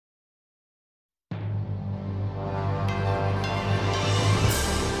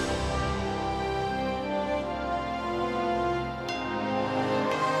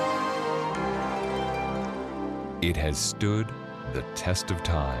It has stood the test of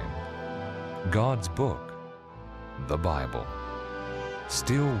time. God's book, the Bible,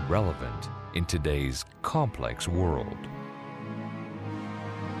 still relevant in today's complex world.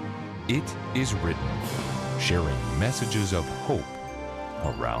 It is written, sharing messages of hope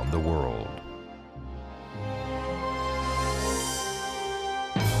around the world.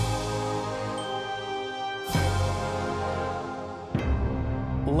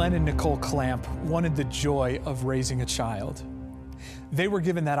 Len and Nicole Clamp wanted the joy of raising a child. They were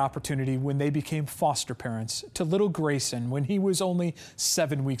given that opportunity when they became foster parents to little Grayson when he was only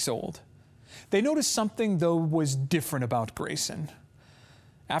 7 weeks old. They noticed something, though, was different about Grayson.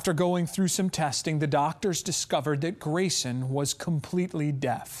 After going through some testing, the doctors discovered that Grayson was completely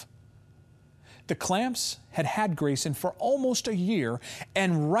deaf. The Clamps had had Grayson for almost a year,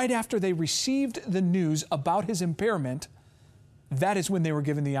 and right after they received the news about his impairment, that is when they were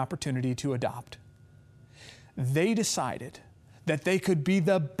given the opportunity to adopt. They decided that they could be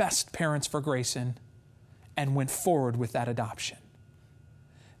the best parents for Grayson and went forward with that adoption.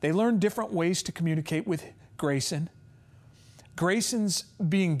 They learned different ways to communicate with Grayson. Grayson's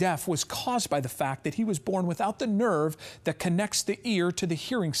being deaf was caused by the fact that he was born without the nerve that connects the ear to the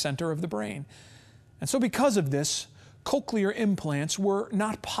hearing center of the brain. And so because of this, cochlear implants were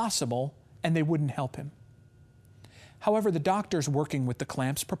not possible and they wouldn't help him. However, the doctors working with the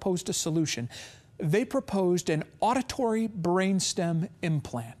Clamps proposed a solution. They proposed an auditory brainstem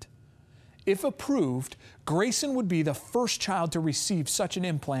implant. If approved, Grayson would be the first child to receive such an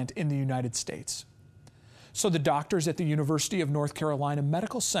implant in the United States. So the doctors at the University of North Carolina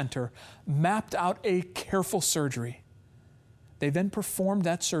Medical Center mapped out a careful surgery. They then performed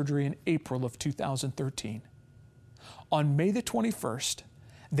that surgery in April of 2013. On May the 21st,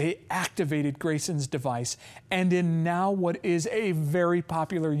 they activated Grayson's device, and in now what is a very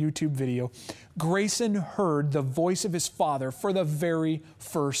popular YouTube video, Grayson heard the voice of his father for the very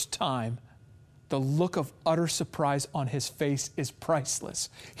first time. The look of utter surprise on his face is priceless.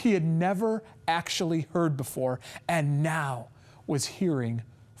 He had never actually heard before, and now was hearing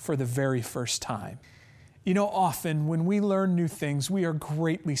for the very first time. You know, often when we learn new things, we are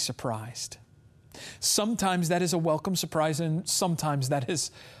greatly surprised. Sometimes that is a welcome surprise, and sometimes that is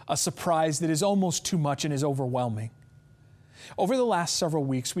a surprise that is almost too much and is overwhelming. Over the last several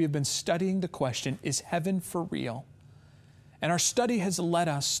weeks, we have been studying the question, is heaven for real? And our study has led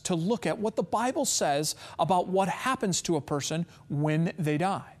us to look at what the Bible says about what happens to a person when they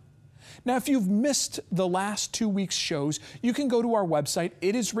die. Now, if you've missed the last 2 weeks' shows, you can go to our website,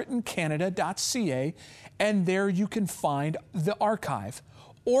 itiswrittencanada.ca, and there you can find the archive.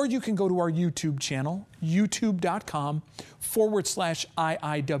 Or you can go to our YouTube channel,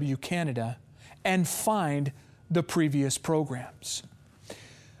 youtube.com/IIW Canada, and find the previous programs.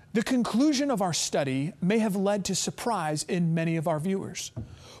 The conclusion of our study may have led to surprise in many of our viewers.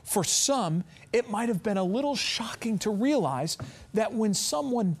 For some, it might have been a little shocking to realize that when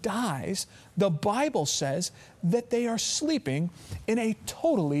someone dies, the Bible says that they are sleeping in a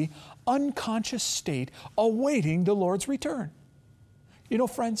totally unconscious state, awaiting the Lord's return. You know,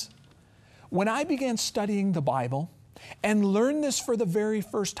 friends, when I began studying the Bible and learned this for the very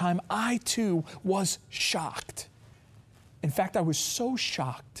first time, I too was shocked. In fact, I was so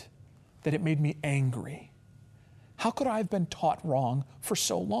shocked that it made me angry. How could I have been taught wrong for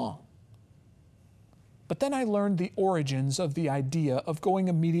so long? But then I learned the origins of the idea of going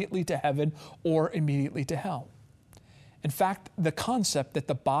immediately to heaven or immediately to hell. In fact, the concept that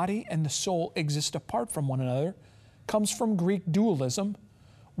the body and the soul exist apart from one another comes from Greek dualism,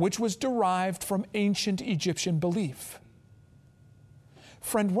 which was derived from ancient Egyptian belief.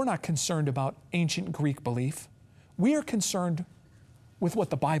 Friend, we're not concerned about ancient Greek belief. We are concerned with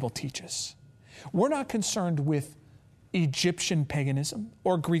what the Bible teaches. We're not concerned with Egyptian paganism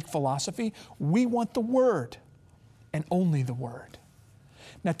or Greek philosophy. We want the Word, and only the Word.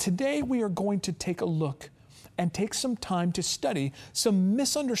 Now, today we are going to take a look and take some time to study some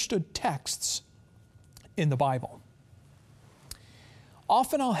misunderstood texts in the Bible.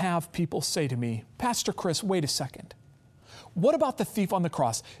 Often I'll have people say to me, Pastor Chris, wait a second. What about the thief on the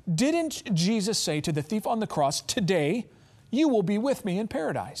cross? Didn't Jesus say to the thief on the cross, today you will be with me in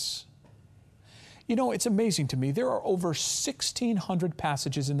paradise? You know, it's amazing to me. There are over 1,600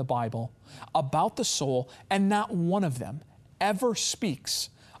 passages in the Bible about the soul, and not one of them ever speaks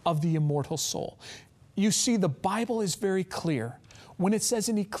of the immortal soul. You see, the Bible is very clear when it says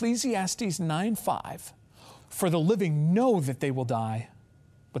in Ecclesiastes 9:5, for the living know that they will die,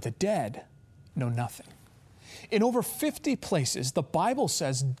 but the dead know nothing. In over 50 places, the Bible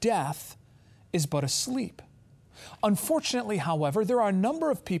says death is but a sleep. Unfortunately, however, there are a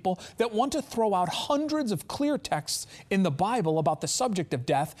number of people that want to throw out hundreds of clear texts in the Bible about the subject of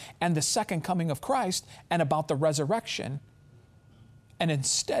death and the second coming of Christ and about the resurrection. And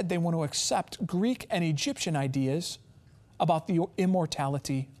instead, they want to accept Greek and Egyptian ideas about the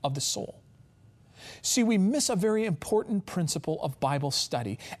immortality of the soul. See, we miss a very important principle of Bible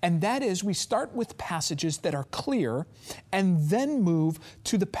study, and that is we start with passages that are clear and then move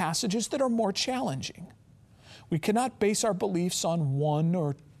to the passages that are more challenging. We cannot base our beliefs on one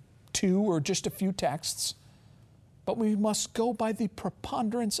or two or just a few texts, but we must go by the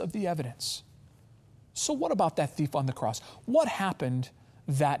preponderance of the evidence. So what about that thief on the cross? What happened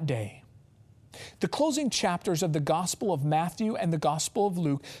that day? The closing chapters of the Gospel of Matthew and the Gospel of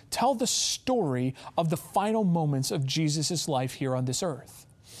Luke tell the story of the final moments of Jesus' life here on this earth.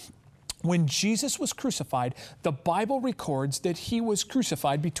 When Jesus was crucified, the Bible records that he was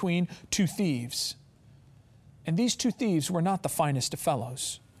crucified between two thieves. And these two thieves were not the finest of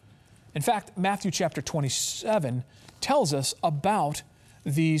fellows. In fact, Matthew chapter 27 tells us about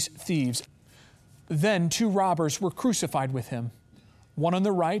these thieves. Then two robbers were crucified with him, one on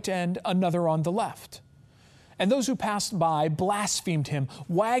the right and another on the left. And those who passed by blasphemed him,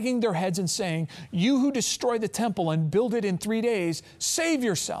 wagging their heads and saying, "You who destroy the temple and build it in 3 days, save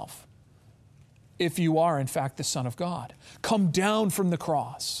yourself. If you are, in fact, the Son of God, come down from the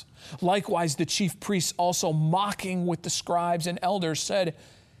cross." Likewise, the chief priests also, mocking with the scribes and elders, said,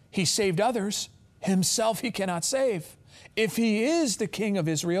 "He saved others, himself he cannot save. If he is the King of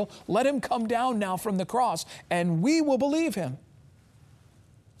Israel, let him come down now from the cross, and we will believe him.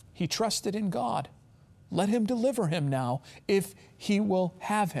 He trusted in God. Let him deliver him now, if he will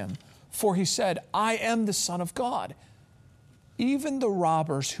have him. For he said, I am the Son of God." Even the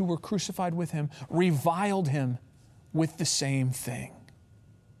robbers who were crucified with him reviled him with the same thing.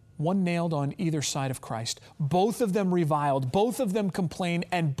 One nailed on either side of Christ. Both of them reviled, both of them complained,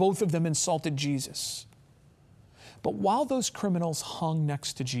 and both of them insulted Jesus. But while those criminals hung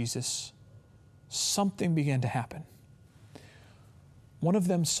next to Jesus, something began to happen. One of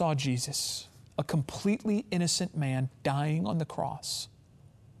them saw Jesus, a completely innocent man, dying on the cross.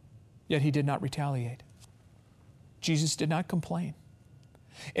 Yet he did not retaliate. Jesus did not complain.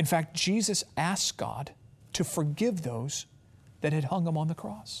 In fact, Jesus asked God to forgive those that had hung him on the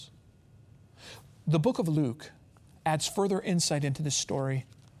cross. The book of Luke adds further insight into this story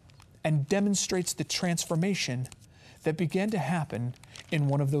and demonstrates the transformation that began to happen in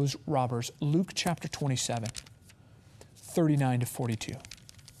one of those robbers. Luke chapter 27. 39 to 42.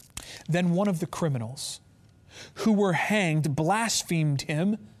 Then one of the criminals who were hanged blasphemed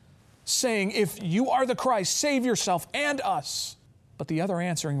him, saying, "If you are the Christ, save yourself and us." But the other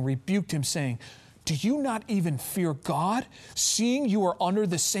answering rebuked him, saying, "Do you not even fear God, seeing you are under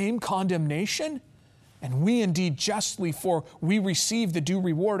the same condemnation? And we indeed justly, for we receive the due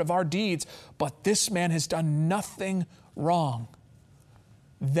reward of our deeds, but this man has done nothing wrong."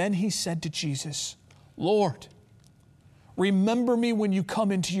 Then he said to Jesus, "Lord, remember me when you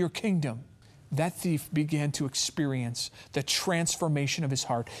come into your kingdom." That thief began to experience the transformation of his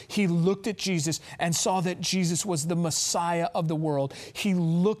heart. He looked at Jesus and saw that Jesus was the Messiah of the world. He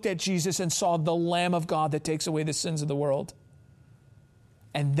looked at Jesus and saw the Lamb of God that takes away the sins of the world.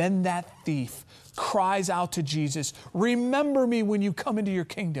 And then that thief cries out to Jesus, "Remember me when you come into your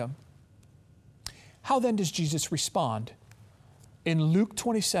kingdom." How then does Jesus respond? In Luke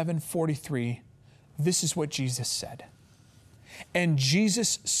 27:43, this is what Jesus said. And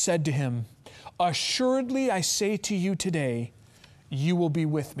Jesus said to him, "Assuredly I say to you today, you will be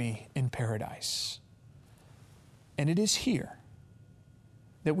with me in paradise." And it is here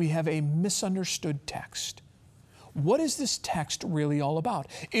that we have a misunderstood text. What is this text really all about?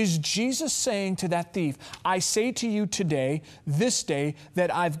 Is Jesus saying to that thief, "I say to you today, this day,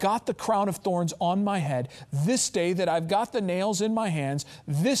 that I've got the crown of thorns on my head, this day that I've got the nails in my hands,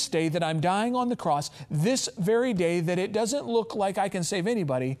 this day that I'm dying on the cross, this very day that it doesn't look like I can save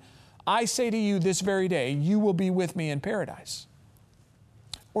anybody, I say to you this very day, you will be with me in paradise"?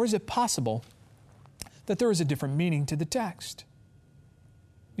 Or is it possible that there is a different meaning to the text?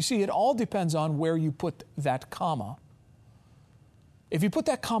 You see, it all depends on where you put that comma. If you put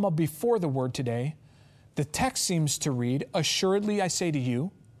that comma before the word today, the text seems to read, "Assuredly I say to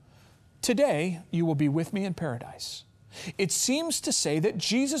you, today you will be with me in paradise." It seems to say that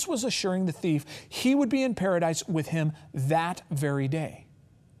Jesus was assuring the thief he would be in paradise with him that very day.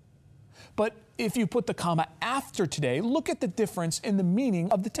 But if you put the comma after today, look at the difference in the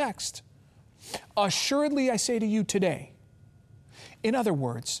meaning of the text. "Assuredly I say to you today." In other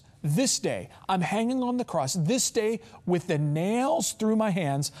words, this day, I'm hanging on the cross. This day, with the nails through my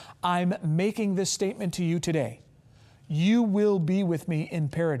hands, I'm making this statement to you today. you will be with me in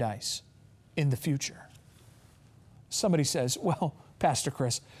paradise in the future. Somebody says, well, Pastor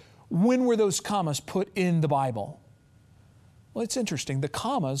Chris, when were those commas put in the Bible? Well, it's interesting. The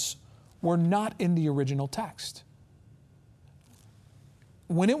commas were not in the original text.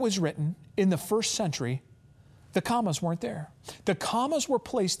 When it was written in the first century, the commas weren't there. The commas were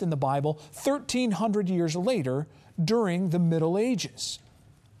placed in the Bible 1,300 years later during the Middle Ages.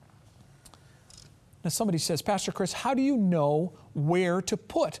 Now somebody says, Pastor Chris, how do you know where to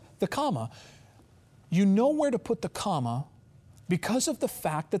put the comma? You know where to put the comma because of the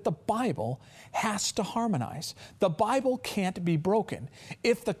fact that the Bible has to harmonize. The Bible can't be broken.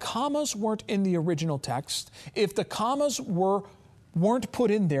 If the commas weren't in the original text, if the commas weren't put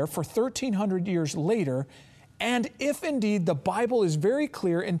in there for 1,300 years later, and if indeed the Bible is very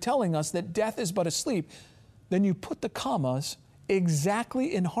clear in telling us that death is but a sleep, then you put the commas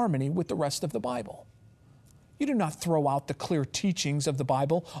exactly in harmony with the rest of the Bible. You do not throw out the clear teachings of the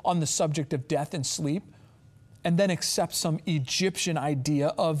Bible on the subject of death and sleep and then accept some Egyptian idea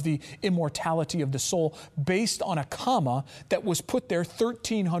of the immortality of the soul based on a comma that was put there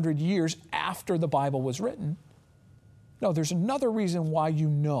 1,300 years after the Bible was written. No, there's another reason why you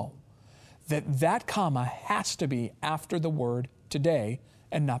know that that comma has to be after the word today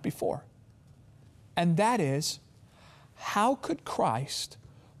and not before. And that is, how could Christ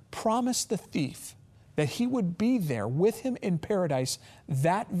promise the thief that he would be there with him in paradise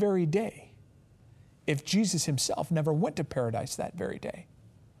that very day if Jesus himself never went to paradise that very day?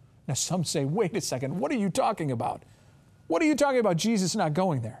 Now some say, wait a second, what are you talking about? What are you talking about Jesus not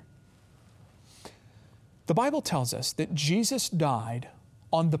going there? The Bible tells us that Jesus died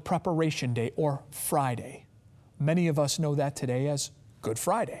on the preparation day, or Friday. Many of us know that today as Good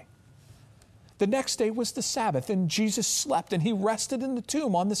Friday. The next day was the Sabbath, and Jesus slept and he rested in the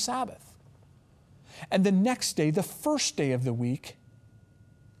tomb on the Sabbath. And the next day, the first day of the week,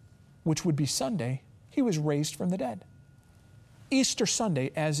 which would be Sunday, he was raised from the dead. Easter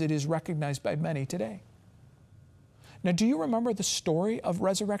Sunday, as it is recognized by many today. Now, do you remember the story of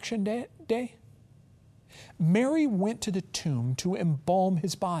Resurrection Day? Mary went to the tomb to embalm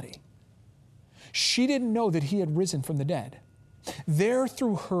his body. She didn't know that he had risen from the dead. There,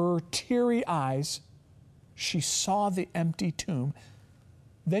 through her teary eyes, she saw the empty tomb.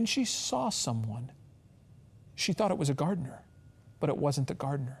 Then she saw someone. She thought it was a gardener, but it wasn't the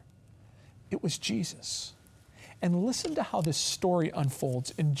gardener. It was Jesus. And listen to how this story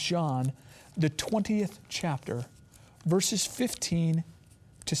unfolds in John, the 20th chapter, verses 15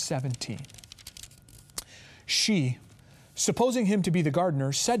 to 17. She, supposing him to be the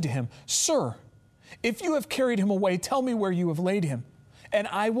gardener, said to him, Sir, if you have carried him away, tell me where you have laid him, and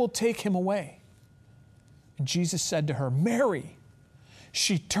I will take him away. And Jesus said to her, Mary.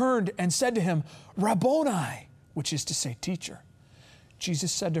 She turned and said to him, Rabboni, which is to say, teacher.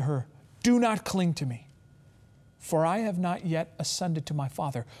 Jesus said to her, Do not cling to me, for I have not yet ascended to my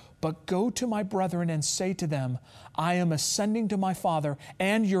Father, but go to my brethren and say to them, I am ascending to my Father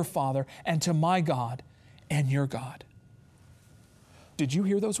and your Father, and to my God and your God. Did you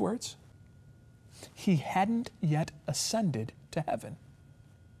hear those words? He hadn't yet ascended to heaven.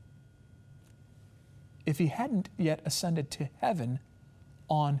 If he hadn't yet ascended to heaven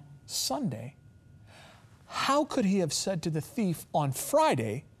on Sunday, how could he have said to the thief on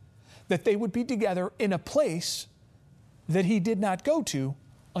Friday that they would be together in a place that he did not go to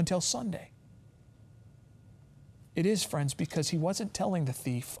until Sunday? It is, friends, because he wasn't telling the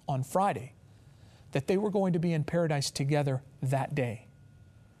thief on Friday that they were going to be in paradise together that day.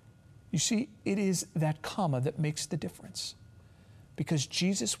 You see, it is that comma that makes the difference. Because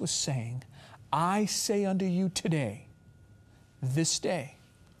Jesus was saying, I say unto you today, this day,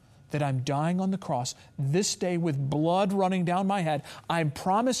 that I'm dying on the cross, this day with blood running down my head, I'm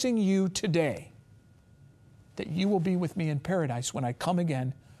promising you today that you will be with me in paradise when I come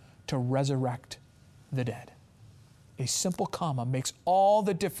again to resurrect the dead. A simple comma makes all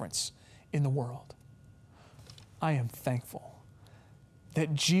the difference in the world. I am thankful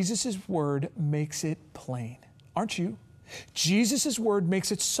that Jesus' word makes it plain. Aren't you? Jesus' word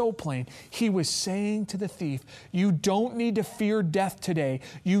makes it so plain. He was saying to the thief, you don't need to fear death today.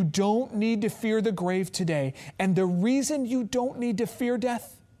 You don't need to fear the grave today. And the reason you don't need to fear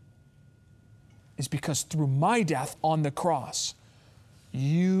death is because through my death on the cross,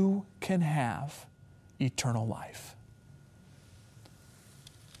 you can have eternal life.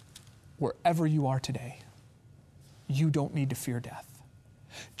 Wherever you are today, you don't need to fear death.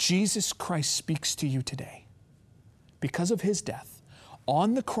 Jesus Christ speaks to you today. Because of his death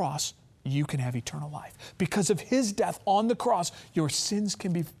on the cross, you can have eternal life. Because of his death on the cross, your sins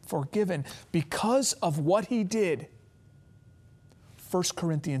can be forgiven. Because of what he did, 1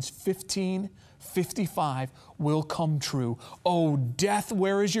 Corinthians 15:55 will come true. O death,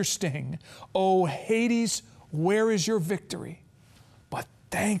 where is your sting? O Hades, where is your victory? But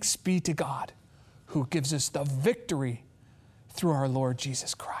thanks be to God who gives us the victory through our Lord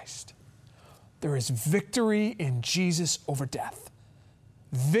Jesus Christ. There is victory in Jesus over death.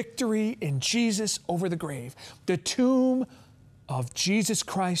 Victory in Jesus over the grave. The tomb of Jesus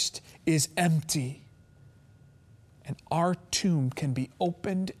Christ is empty. And our tomb can be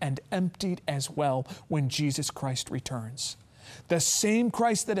opened and emptied as well when Jesus Christ returns. The same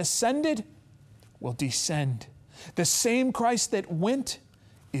Christ that ascended will descend. The same Christ that went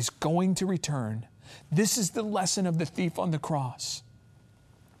is going to return. This is the lesson of the thief on the cross.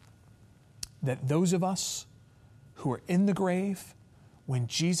 That those of us who are in the grave, when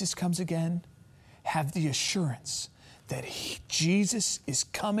Jesus comes again, have the assurance that Jesus is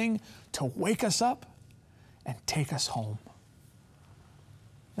coming to wake us up and take us home.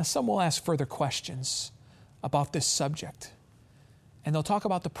 Now, some will ask further questions about this subject, and they'll talk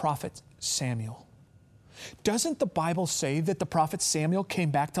about the prophet Samuel. Doesn't the Bible say that the prophet Samuel came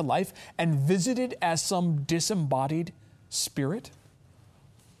back to life and visited as some disembodied spirit?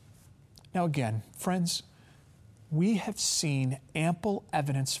 Now again, friends, we have seen ample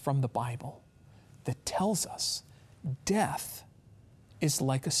evidence from the Bible that tells us death is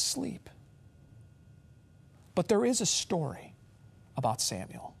like a sleep. But there is a story about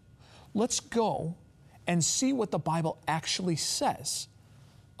Samuel. Let's go and see what the Bible actually says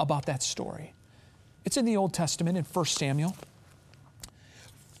about that story. It's in the Old Testament in 1 Samuel.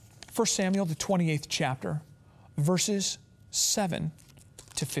 1 Samuel, the 28th chapter, verses 7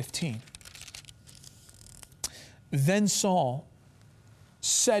 to 15. Then Saul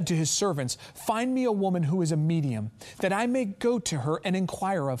said to his servants, "Find me a woman who is a medium, that I may go to her and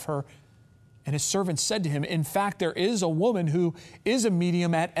inquire of her." And his servants said to him, "In fact, there is a woman who is a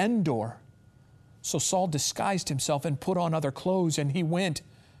medium at Endor." So Saul disguised himself and put on other clothes, and he went,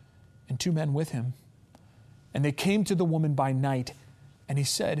 and 2 men with him. And they came to the woman by night, and he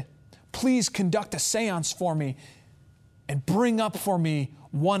said, "Please conduct a seance for me, and bring up for me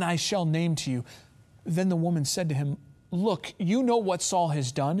one I shall name to you." Then the woman said to him, "Look, you know what Saul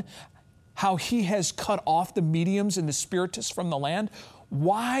has done, how he has cut off the mediums and the spiritists from the land.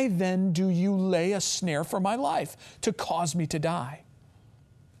 Why then do you lay a snare for my life to cause me to die?"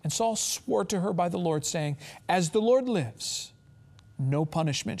 And Saul swore to her by the Lord, saying, "As the Lord lives, no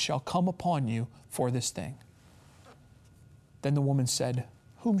punishment shall come upon you for this thing." Then the woman said,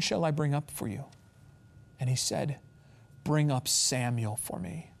 "Whom shall I bring up for you?" And he said, "Bring up Samuel for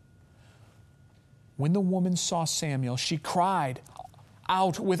me." When the woman saw Samuel, she cried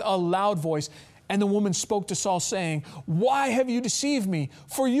out with a loud voice. And the woman spoke to Saul, saying, "Why have you deceived me?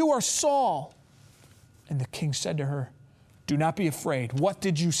 For you are Saul." And the king said to her, "Do not be afraid. What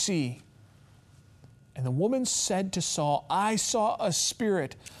did you see?" And the woman said to Saul, "I saw a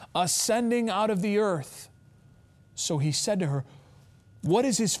spirit ascending out of the earth." So he said to her, "What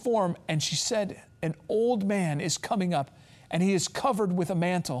is his form?" And she said, "An old man is coming up, and he is covered with a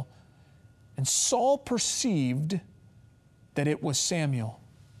mantle." And Saul perceived that it was Samuel.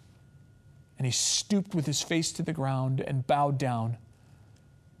 And he stooped with his face to the ground and bowed down.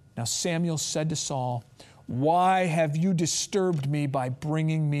 Now Samuel said to Saul, "Why have you disturbed me by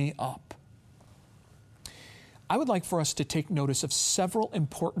bringing me up?" I would like for us to take notice of several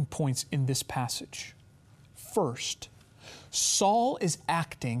important points in this passage. First, Saul is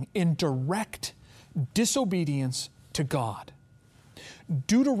acting in direct disobedience to God.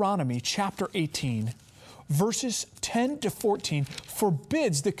 Deuteronomy chapter 18, verses 10 to 14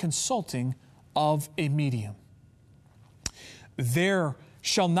 forbids the consulting of a medium. "There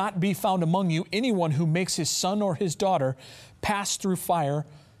shall not be found among you anyone who makes his son or his daughter pass through fire,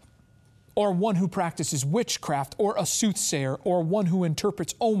 or one who practices witchcraft, or a soothsayer, or one who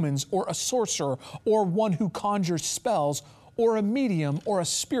interprets omens, or a sorcerer, or one who conjures spells, or a medium, or a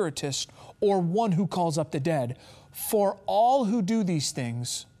spiritist, or one who calls up the dead. For all who do these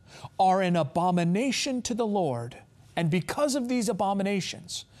things are an abomination to the Lord. And because of these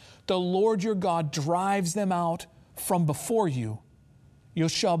abominations, the Lord your God drives them out from before you. You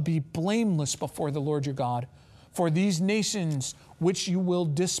shall be blameless before the Lord your God. For these nations which you will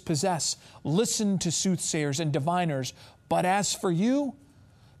dispossess listen to soothsayers and diviners. But as for you,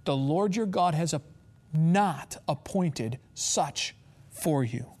 the Lord your God has not appointed such for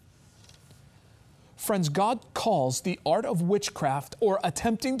you." Friends, God calls the art of witchcraft or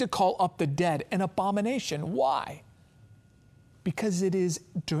attempting to call up the dead an abomination. Why? Because it is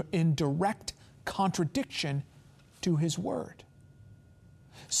in direct contradiction to His Word.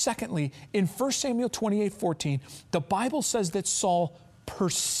 Secondly, in 1 Samuel 28:14, the Bible says that Saul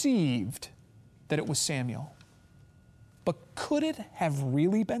perceived that it was Samuel. But could it have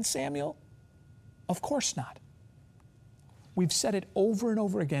really been Samuel? Of course not. We've said it over and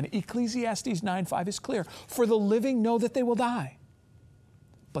over again. Ecclesiastes 9:5 is clear. For the living know that they will die,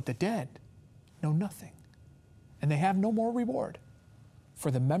 but the dead know nothing, and they have no more reward,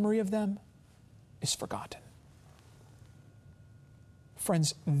 for the memory of them is forgotten.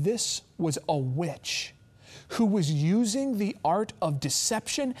 Friends, this was a witch who was using the art of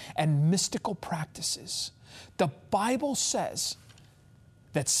deception and mystical practices. The Bible says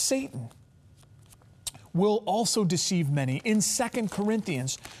that Satan will also deceive many. In 2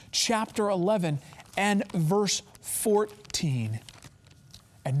 Corinthians chapter 11 and verse 14.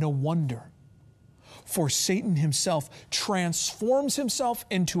 And no wonder, for Satan himself transforms himself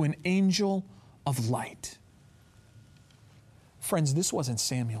into an angel of light. Friends, this wasn't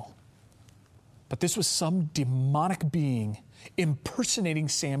Samuel, but this was some demonic being impersonating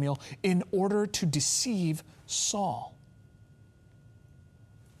Samuel in order to deceive Saul.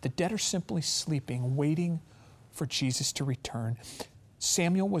 The dead are simply sleeping, waiting for Jesus to return.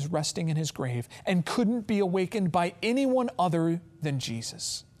 Samuel was resting in his grave and couldn't be awakened by anyone other than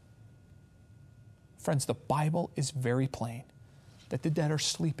Jesus. Friends, the Bible is very plain that the dead are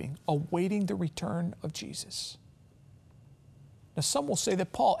sleeping, awaiting the return of Jesus. Now, some will say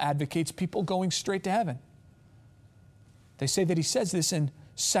that Paul advocates people going straight to heaven. They say that he says this in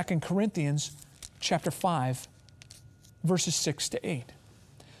 2 Corinthians chapter 5, verses 6 to 8.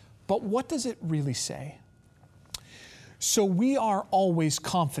 But what does it really say? So we are always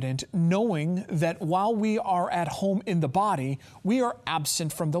confident, knowing that while we are at home in the body, we are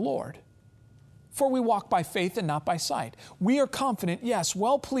absent from the Lord. For we walk by faith and not by sight. We are confident, yes,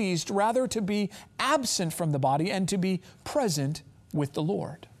 well pleased, rather to be absent from the body and to be present with the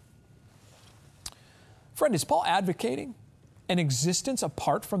Lord. Friend, is Paul advocating an existence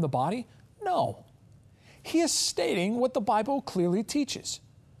apart from the body? No. He is stating what the Bible clearly teaches.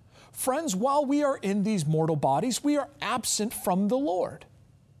 Friends, while we are in these mortal bodies, we are absent from the Lord.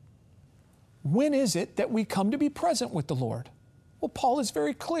 When is it that we come to be present with the Lord? Well, Paul is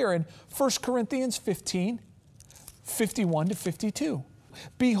very clear in 1 Corinthians 15, 51 to 52.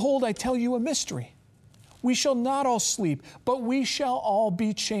 Behold, I tell you a mystery. We shall not all sleep, but we shall all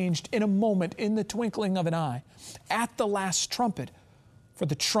be changed in a moment, in the twinkling of an eye, at the last trumpet. For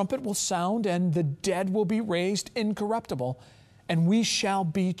the trumpet will sound, and the dead will be raised incorruptible, and we shall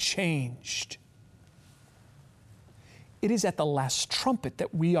be changed. It is at the last trumpet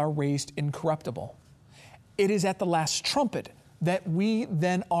that we are raised incorruptible. It is at the last trumpet that we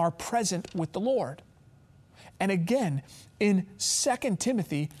then are present with the Lord. And again, in 2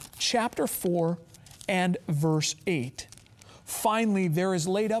 Timothy chapter 4 and verse 8, finally, there is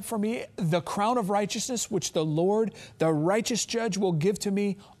laid up for me the crown of righteousness, which the Lord, the righteous judge, will give to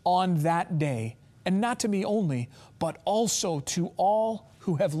me on that day. And not to me only, but also to all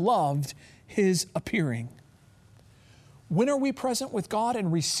who have loved His appearing. When are we present with God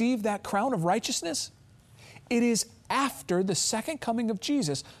and receive that crown of righteousness? It is after the second coming of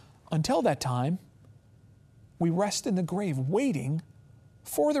Jesus. Until that time, we rest in the grave waiting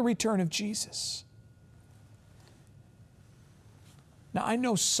for the return of Jesus. Now, I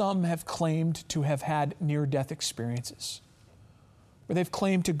know some have claimed to have had near-death experiences, where they've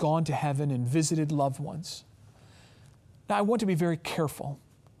claimed to have gone to heaven and visited loved ones. Now, I want to be very careful.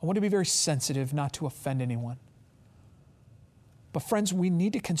 I want to be very sensitive not to offend anyone. But friends, we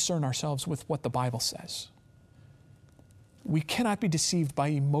need to concern ourselves with what the Bible says. We cannot be deceived by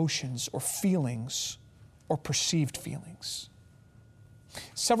emotions or feelings or perceived feelings.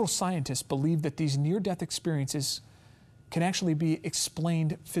 Several scientists believe that these near-death experiences can actually be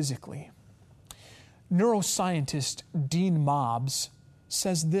explained physically. Neuroscientist Dean Mobbs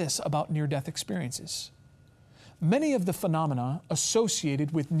says this about near-death experiences. Many of the phenomena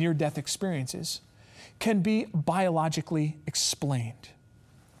associated with near-death experiences can be biologically explained.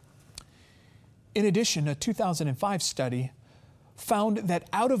 In addition, a 2005 study found that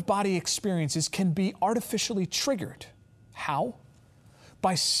out-of-body experiences can be artificially triggered. How?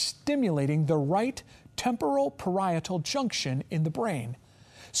 By stimulating the right temporal parietal junction in the brain,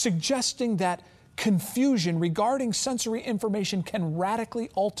 suggesting that confusion regarding sensory information can radically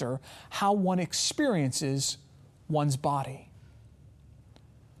alter how one experiences one's body.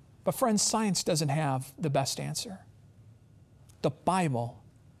 But friends, science doesn't have the best answer. The Bible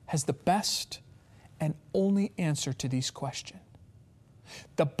has the best and only answer to these questions.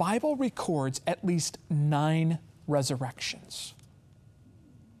 The Bible records at least 9 resurrections.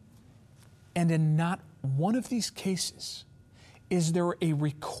 And in not one of these cases is there a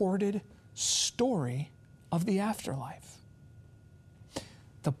recorded story of the afterlife.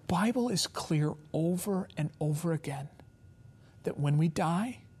 The Bible is clear over and over again that when we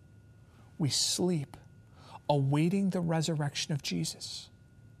die, we sleep, awaiting the resurrection of Jesus.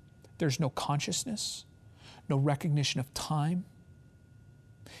 There's no consciousness, no recognition of time.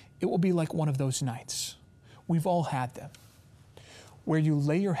 It will be like one of those nights. We've all had them, where you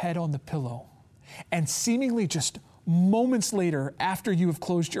lay your head on the pillow and seemingly just moments later, after you have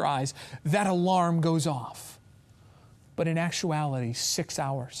closed your eyes, that alarm goes off. But in actuality, 6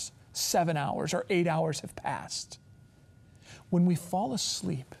 hours, 7 hours, or 8 hours have passed. When we fall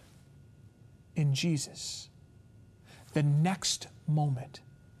asleep in Jesus, the next moment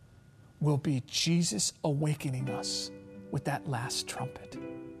will be Jesus awakening us with that last trumpet.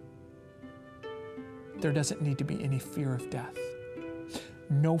 There doesn't need to be any fear of death,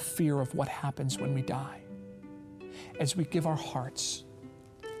 no fear of what happens when we die. As we give our hearts,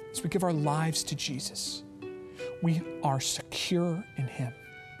 as we give our lives to Jesus, we are secure in Him,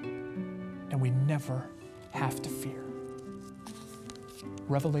 and we never have to fear.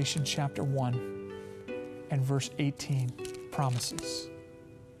 Revelation chapter 1 and verse 18 promises,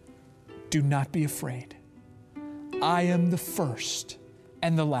 "Do not be afraid. I am the first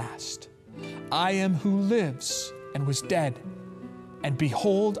and the last. I am who lives and was dead, and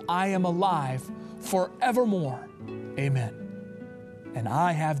behold, I am alive forevermore. Amen. And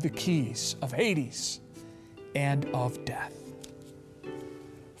I have the keys of Hades and of death."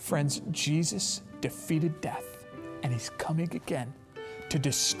 Friends, Jesus defeated death, and He's coming again to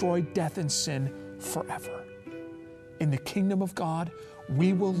destroy death and sin forever. In the kingdom of God,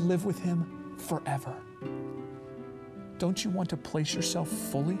 we will live with Him forever. Don't you want to place yourself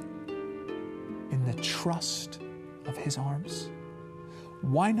fully in the trust of His arms?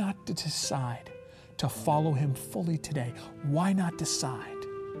 Why not decide to follow Him fully today? Why not decide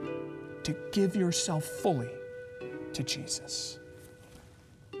to give yourself fully to Jesus?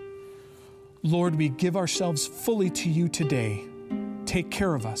 Lord, we give ourselves fully to You today. Take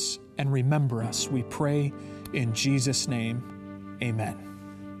care of us and remember us, we pray in Jesus' name. Amen.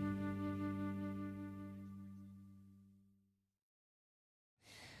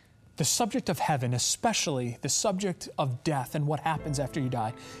 The subject of heaven, especially the subject of death and what happens after you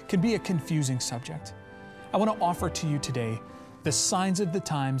die, can be a confusing subject. I want to offer to you today the Signs of the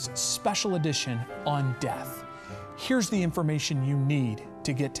Times special edition on death. Here's the information you need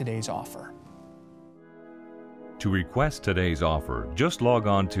to get today's offer. To request today's offer, just log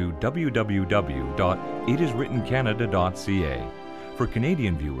on to www.itiswrittencanada.ca. For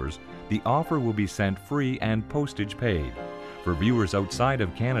Canadian viewers, the offer will be sent free and postage paid. For viewers outside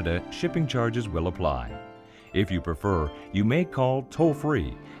of Canada, shipping charges will apply. If you prefer, you may call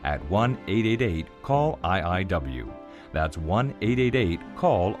toll-free at 1-888-CALL-IIW. That's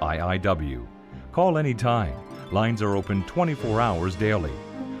 1-888-CALL-IIW. Call anytime. Lines are open 24 hours daily.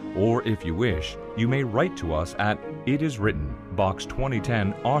 Or if you wish, you may write to us at It Is Written, Box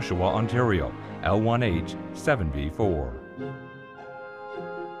 2010, Oshawa, Ontario, L1H 7V4.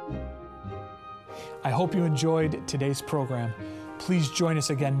 I hope you enjoyed today's program. Please join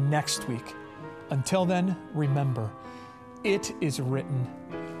us again next week. Until then, remember, it is written,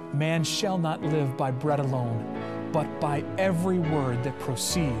 man shall not live by bread alone, but by every word that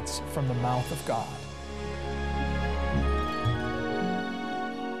proceeds from the mouth of God.